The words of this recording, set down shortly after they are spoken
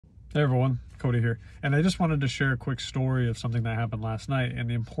Hey everyone, Cody here. And I just wanted to share a quick story of something that happened last night and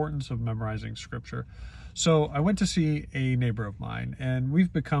the importance of memorizing scripture. So I went to see a neighbor of mine, and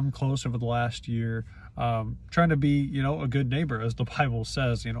we've become close over the last year, trying to be, a good neighbor, as the Bible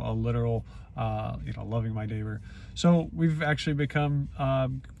says, a literal, loving my neighbor. So we've actually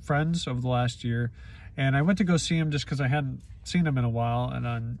become friends over the last year. And I went to go see him just because I hadn't seen him in a while, and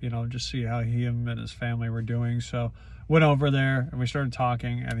then, just see how him and his family were doing. So went over there and we started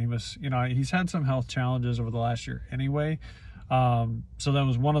talking, and he was, he's had some health challenges over the last year anyway. So that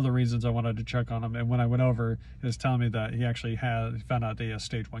was one of the reasons I wanted to check on him. And when I went over, he was telling me that he actually found out that he has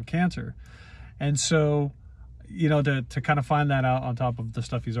stage 1 cancer. And so, to kind of find that out on top of the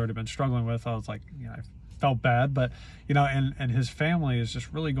stuff he's already been struggling with, I was like, I felt bad, but, and his family is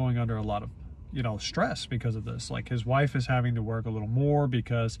just really going under a lot of, stress because of this. Like, his wife is having to work a little more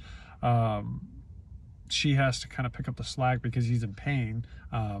because, she has to kind of pick up the slack because he's in pain.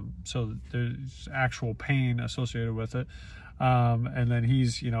 So there's actual pain associated with it. And then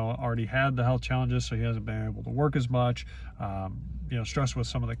he's, already had the health challenges, so he hasn't been able to work as much, stressed with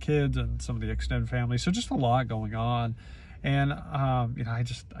some of the kids and some of the extended family. So just a lot going on. And, I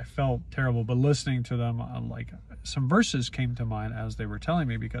felt terrible, but listening to them, some verses came to mind as they were telling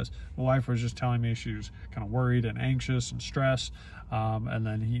me, because my wife was just telling me she was kind of worried and anxious and stressed. And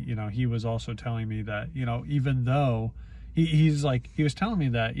then he was also telling me that, even though he was telling me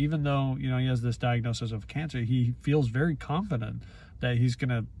that even though, he has this diagnosis of cancer, he feels very confident that he's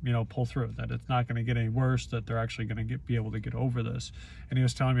going to, pull through it, that it's not going to get any worse, that they're actually going to be able to get over this. And he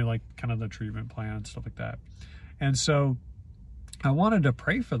was telling me kind of the treatment plan and stuff like that. And so I wanted to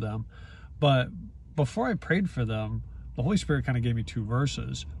pray for them, but before I prayed for them, the Holy Spirit kind of gave me 2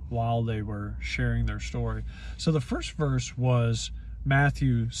 verses while they were sharing their story. So the first verse was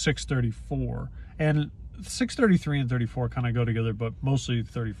Matthew 6:34, and 6:33 and 34 kind of go together, but mostly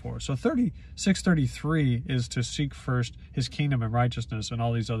 34. So 6:33 is to seek first his kingdom and righteousness, and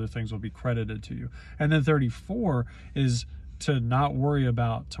all these other things will be credited to you. And then 34 is to not worry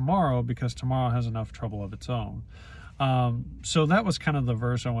about tomorrow, because tomorrow has enough trouble of its own. So that was kind of the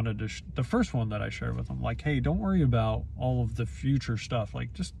verse I wanted to, the first one that I shared with them, hey, don't worry about all of the future stuff.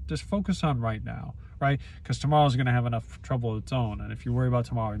 Just focus on right now, right? Because tomorrow is going to have enough trouble of its own. And if you worry about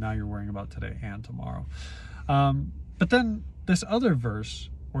tomorrow, now you're worrying about today and tomorrow. But then this other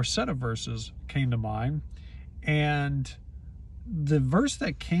verse or set of verses came to mind. And the verse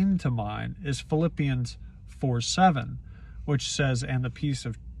that came to mind is Philippians 4:7, which says, and the peace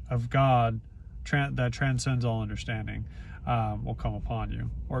of God that transcends all understanding will come upon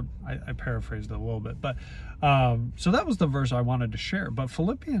you. Or I paraphrased it a little bit, but so that was the verse I wanted to share. But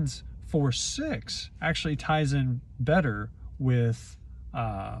Philippians 4:6 actually ties in better with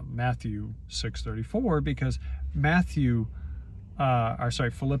Matthew 6:34, because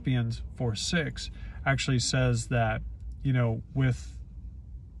Philippians 4:6 actually says that,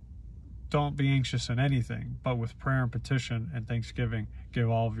 don't be anxious in anything, but with prayer and petition and thanksgiving, give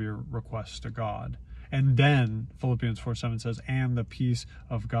all of your requests to God. And then Philippians 4:7 says, and the peace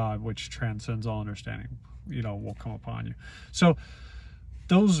of God, which transcends all understanding, will come upon you. So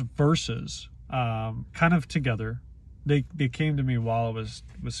those verses, kind of together, they came to me while I was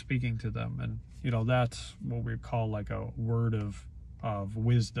speaking to them. And, that's what we call a word of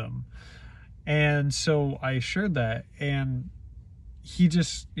wisdom. And so I shared that, and he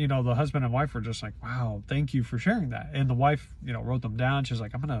just, the husband and wife were just like, wow, thank you for sharing that. And the wife, wrote them down. She's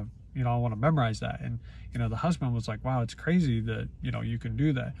like, I'm going to, I want to memorize that. And, the husband was like, wow, it's crazy that, you can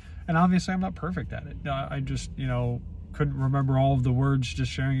do that. And obviously I'm not perfect at it. I just, couldn't remember all of the words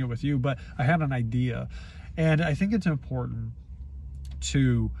just sharing it with you, but I had an idea. And I think it's important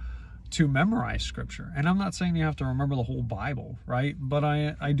to memorize scripture. And I'm not saying you have to remember the whole Bible, right? But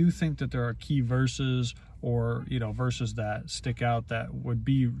I do think that there are key verses or, verses that stick out that would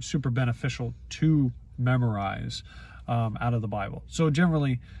be super beneficial to memorize out of the Bible. So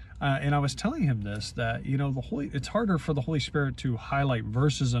generally, and I was telling him this, that, it's harder for the Holy Spirit to highlight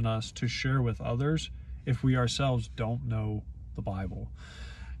verses in us to share with others if we ourselves don't know the Bible.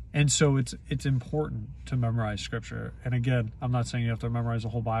 And so it's important to memorize scripture. And again, I'm not saying you have to memorize the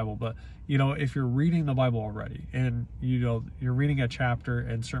whole Bible, but, if you're reading the Bible already and, you're reading a chapter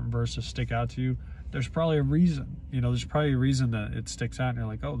and certain verses stick out to you, there's probably a reason. There's probably a reason that it sticks out and you're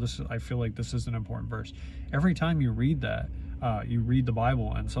like, oh, I feel like this is an important verse. Every time you read that, you read the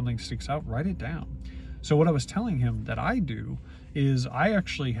Bible and something sticks out, write it down. So what I was telling him that I do is I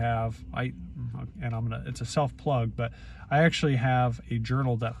actually have, it's a self-plug, but I actually have a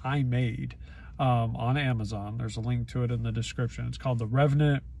journal that I made on Amazon. There's a link to it in the description. It's called the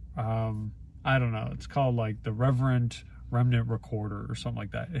Revenant, it's called the Reverend remnant recorder or something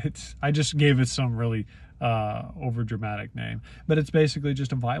like that. I just gave it some really over dramatic name, but it's basically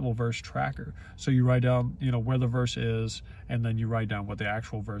just a Bible verse tracker. So you write down, where the verse is, and then you write down what the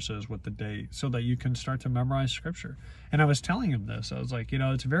actual verse is with the date, so that you can start to memorize scripture. And I was telling him this, I was like,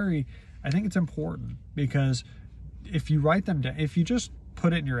 I think it's important, because if you write them down, if you just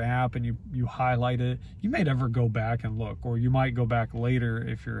put it in your app and you highlight it, you may never go back and look, or you might go back later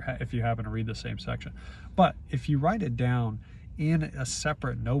if you happen to read the same section. But if you write it down in a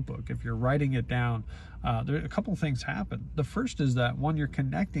separate notebook, if you're writing it down, there a couple things happen. The first is that, one, you're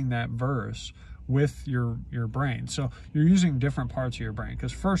connecting that verse with your brain. So you're using different parts of your brain,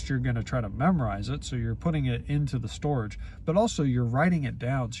 because first you're going to try to memorize it, so you're putting it into the storage, but also you're writing it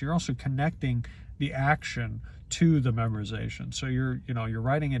down, so you're also connecting the action to the memorization. So you're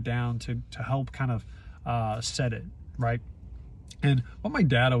writing it down to help kind of set it right. And what my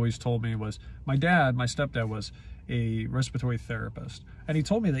dad always told me was, my stepdad was a respiratory therapist, and he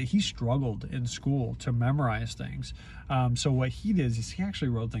told me that he struggled in school to memorize things. So what he did is he actually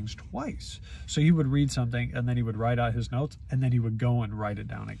wrote things twice. So he would read something, and then he would write out his notes, and then he would go and write it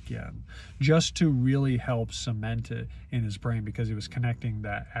down again, just to really help cement it in his brain, because he was connecting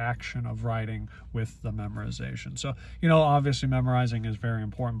that action of writing with the memorization. So, obviously memorizing is very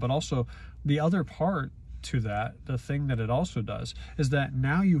important, but also the other part to that, the thing that it also does, is that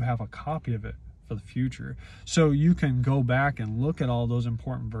now you have a copy of it for the future. So you can go back and look at all those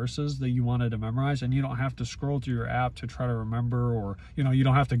important verses that you wanted to memorize, and you don't have to scroll through your app to try to remember, or you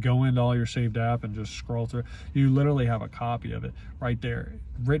don't have to go into all your saved app and just scroll through. You literally have a copy of it right there,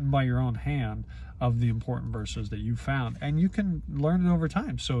 written by your own hand, of the important verses that you found, and you can learn it over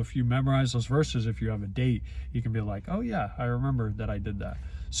time. So if you memorize those verses, if you have a date, you can be like, oh yeah, I remember that I did that.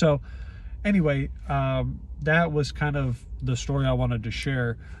 So anyway, that was kind of the story I wanted to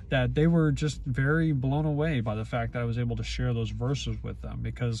share, that they were just very blown away by the fact that I was able to share those verses with them,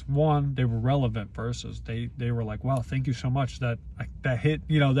 because one, they were relevant verses. They were like, wow, thank you so much, that hit,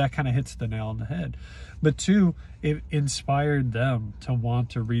 that kind of hits the nail on the head. But two, it inspired them to want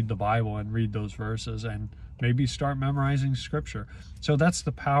to read the Bible and read those verses, and maybe start memorizing scripture. So that's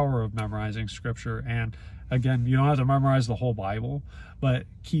the power of memorizing scripture. And again, you don't have to memorize the whole Bible, but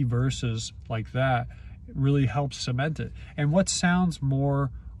key verses like that really helps cement it. And what sounds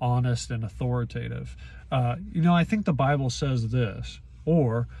more honest and authoritative? I think the Bible says this,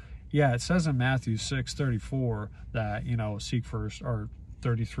 or it says in Matthew 6:34 that, seek first, or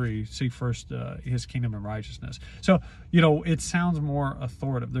 33, seek first his kingdom and righteousness. So, it sounds more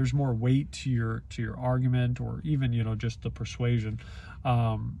authoritative. There's more weight to your argument, or even, just the persuasion.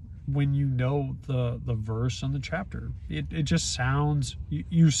 When you know the verse and the chapter, it just sounds,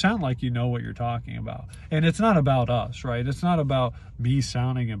 you sound like you know what you're talking about. And it's not about us, right? It's not about me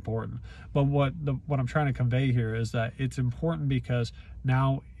sounding important. But what I'm trying to convey here is that it's important because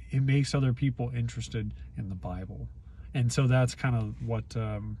now it makes other people interested in the Bible. And so that's kind of what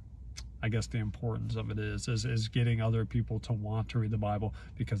I guess the importance of it is getting other people to want to read the Bible,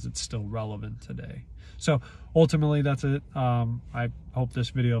 because it's still relevant today. So ultimately, that's it. I hope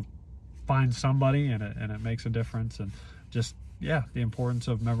this video finds somebody and it makes a difference. And just, the importance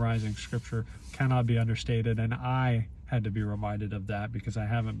of memorizing scripture cannot be understated. And I had to be reminded of that, because I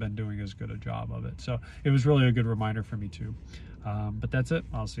haven't been doing as good a job of it. So it was really a good reminder for me too. But that's it.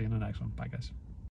 I'll see you in the next one. Bye, guys.